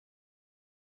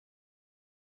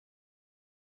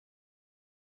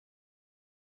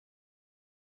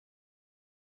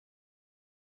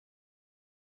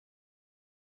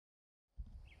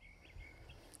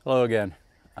Hello again.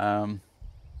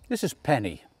 This is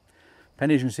Penny.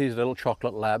 Penny, as you can see, is a little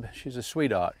chocolate lab. She's a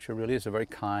sweetheart. She really is a very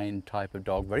kind type of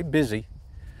dog, very busy,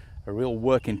 a real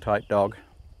working type dog.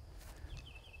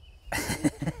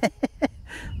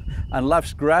 And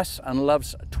loves grass and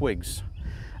loves twigs.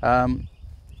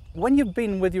 When you've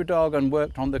been with your dog and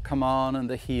worked on the come on and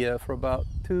the here for about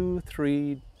 2,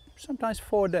 3, sometimes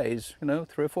 4 days, 3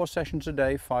 or 4 sessions a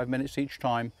day, 5 minutes each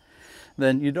time,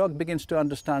 then your dog begins to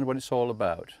understand what it's all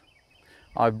about.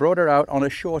 I've brought her out on a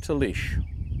shorter leash,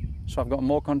 so I've got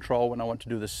more control when I want to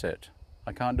do the sit.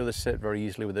 I can't do the sit very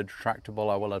easily with a retractable,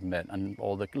 I will admit, and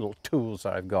all the little tools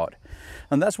that I've got.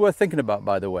 And that's worth thinking about,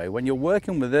 by the way. When you're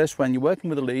working with this, when you're working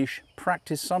with a leash,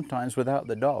 practice sometimes without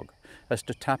the dog as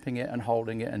to tapping it and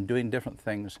holding it and doing different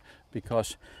things,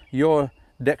 because your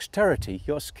dexterity,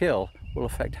 your skill, will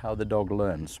affect how the dog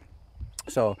learns.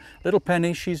 So little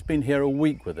Penny, she's been here a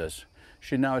week with us.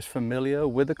 She now is familiar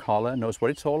with the collar, knows what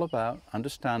it's all about,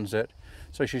 understands it.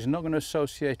 So she's not going to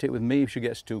associate it with me if she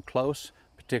gets too close,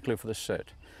 particularly for the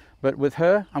sit. But with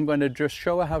her, I'm going to just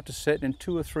show her how to sit in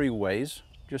 2 or 3 ways,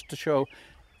 just to show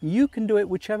you can do it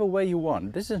whichever way you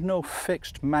want. This is no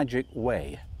fixed magic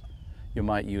way. You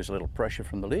might use a little pressure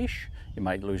from the leash, you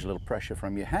might lose a little pressure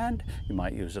from your hand, you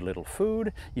might use a little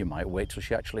food, you might wait till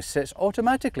she actually sits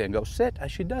automatically and go sit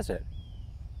as she does it.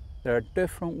 There are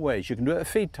different ways. You can do it at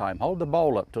feed time. Hold the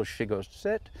bowl up till she goes to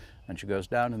sit and she goes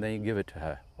down, and then you give it to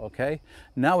her. Okay?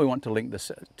 Now we want to link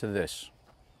this to this.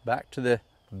 Back to the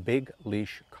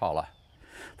BigLeash collar.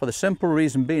 For the simple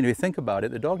reason being, if you think about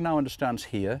it, the dog now understands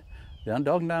here, the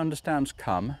dog now understands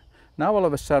come. Now all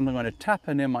of a sudden I'm going to tap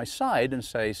her near my side and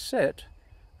say sit,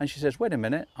 and she says, wait a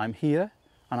minute, I'm here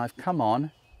and I've come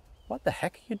on. What the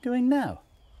heck are you doing now?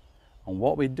 And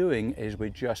what we're doing is we're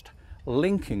just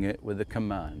linking it with the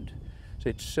command. So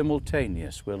it's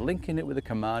simultaneous. We're linking it with the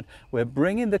command. We're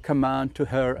bringing the command to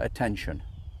her attention.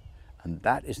 And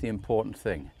that is the important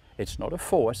thing. It's not a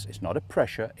force, it's not a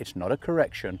pressure, it's not a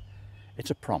correction, it's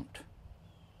a prompt.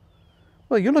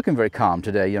 Well, you're looking very calm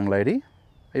today, young lady.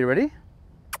 Are you ready?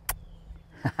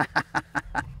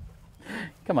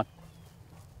 Come on.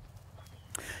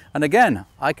 And again,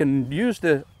 I can use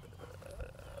the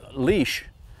leash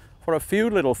for a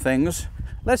few little things.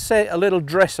 Let's say a little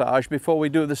dressage before we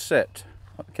do the sit,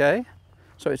 okay?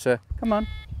 So it's a, come on,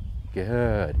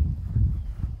 good.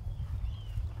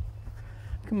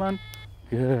 Come on,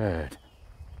 good.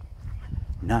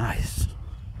 Nice,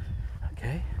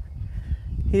 okay?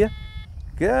 Here,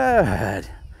 good.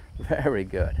 Very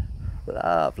good,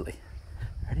 lovely.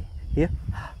 Ready, here,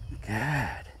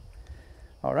 good.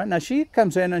 All right, now she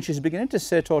comes in and she's beginning to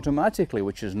sit automatically,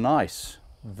 which is nice.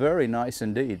 Very nice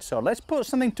indeed. So let's put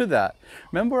something to that.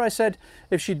 Remember I said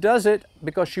if she does it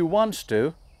because she wants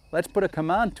to, let's put a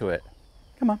command to it.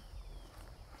 Come on.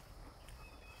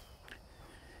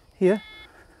 Here.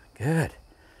 Good.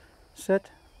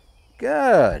 Sit.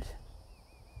 Good.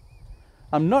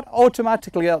 I'm not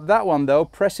automatically at that one though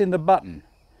pressing the button,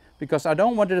 because I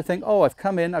don't want her to think, oh, I've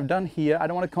come in, I've done here. I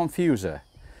don't want to confuse her.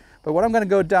 But what I'm going to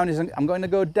go down is I'm going to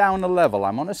go down a level.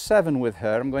 I'm on a 7 with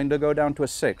her. I'm going to go down to a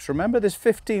 6. Remember, there's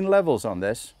 15 levels on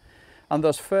this, and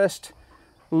those first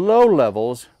low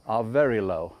levels are very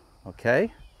low.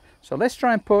 Okay? So let's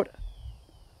try and put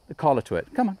the collar to it.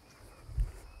 Come on.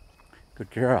 Good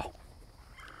girl.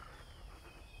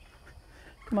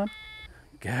 Come on.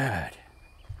 Good.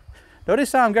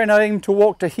 Notice how I'm going to aim to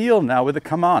walk to heel now with the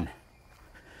come on.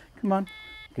 Come on.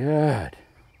 Good.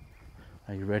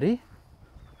 Are you ready?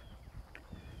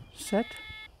 Sit.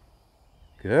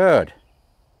 Good.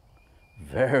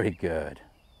 Very good.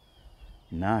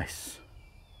 Nice.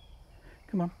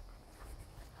 Come on.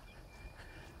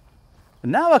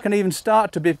 And now I can even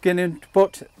start to begin to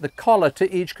put the collar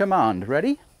to each command.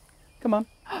 Ready? Come on.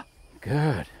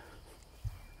 Good.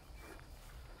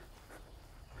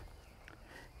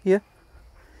 Here.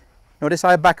 Notice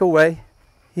I back away.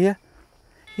 Here.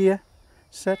 Here.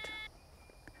 Sit.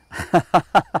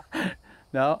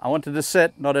 No, I wanted to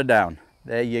sit, not a down.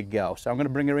 There you go. So I'm going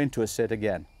to bring her into a sit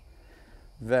again.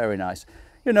 Very nice.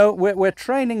 You know, we're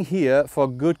training here for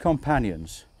good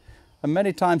companions. And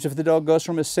many times if the dog goes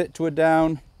from a sit to a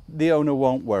down, the owner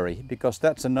won't worry, because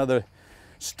that's another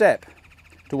step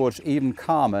towards even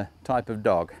calmer type of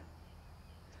dog.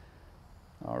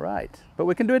 All right. But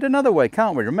we can do it another way,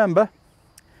 can't we? Remember?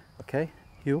 Okay,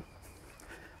 you.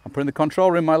 I'm putting the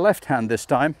controller in my left hand this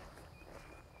time.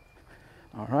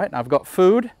 All right, I've got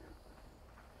food.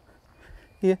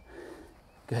 Here.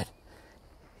 Good.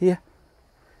 Here.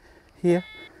 Here.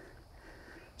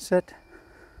 Sit.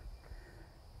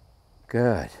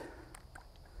 Good.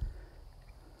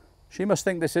 She must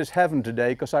think this is heaven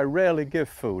today, because I rarely give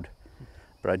food.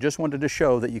 but I just wanted to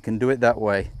show that you can do it that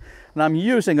way. And I'm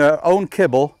using our own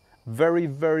kibble, very,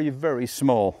 very, very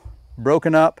small,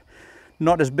 broken up,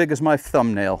 not as big as my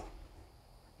thumbnail,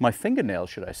 my fingernail,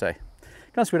 should I say.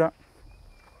 Come on, sweetheart.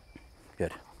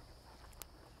 Good.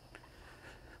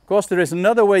 Of course, there is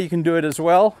another way you can do it as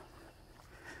well.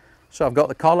 So I've got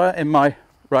the collar in my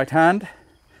right hand,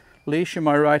 leash in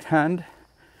my right hand,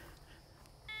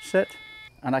 sit,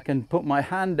 and I can put my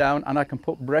hand down and I can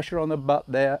put pressure on the butt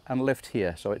there and lift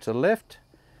here. So it's a lift,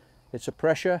 it's a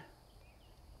pressure.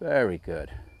 Very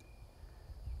good.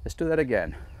 Let's do that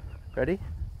again. Ready?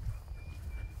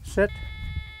 Sit.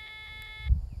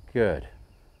 Good.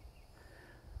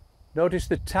 Notice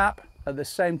the tap at the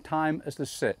same time as the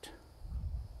sit.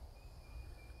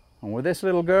 And with this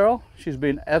little girl, she's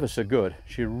been ever so good.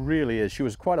 She really is. She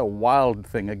was quite a wild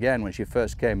thing again when she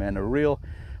first came in, a real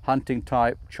hunting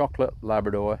type, chocolate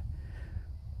Labrador.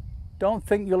 Don't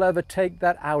think you'll ever take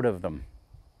that out of them.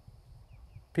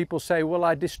 People say, will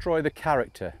I destroy the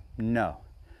character? No.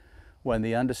 When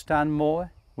they understand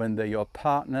more, when they're your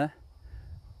partner,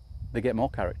 they get more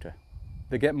character.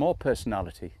 They get more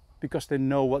personality because they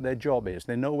know what their job is.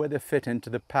 They know where they fit into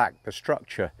the pack, the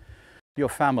structure, your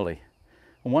family.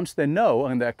 And once they know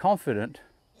and they're confident,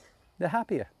 they're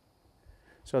happier.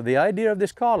 So the idea of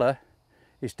this collar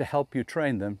is to help you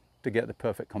train them to get the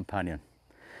perfect companion.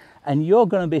 And you're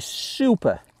going to be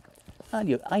super, aren't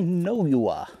you? I know you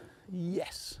are.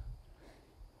 Yes.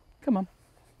 Come on.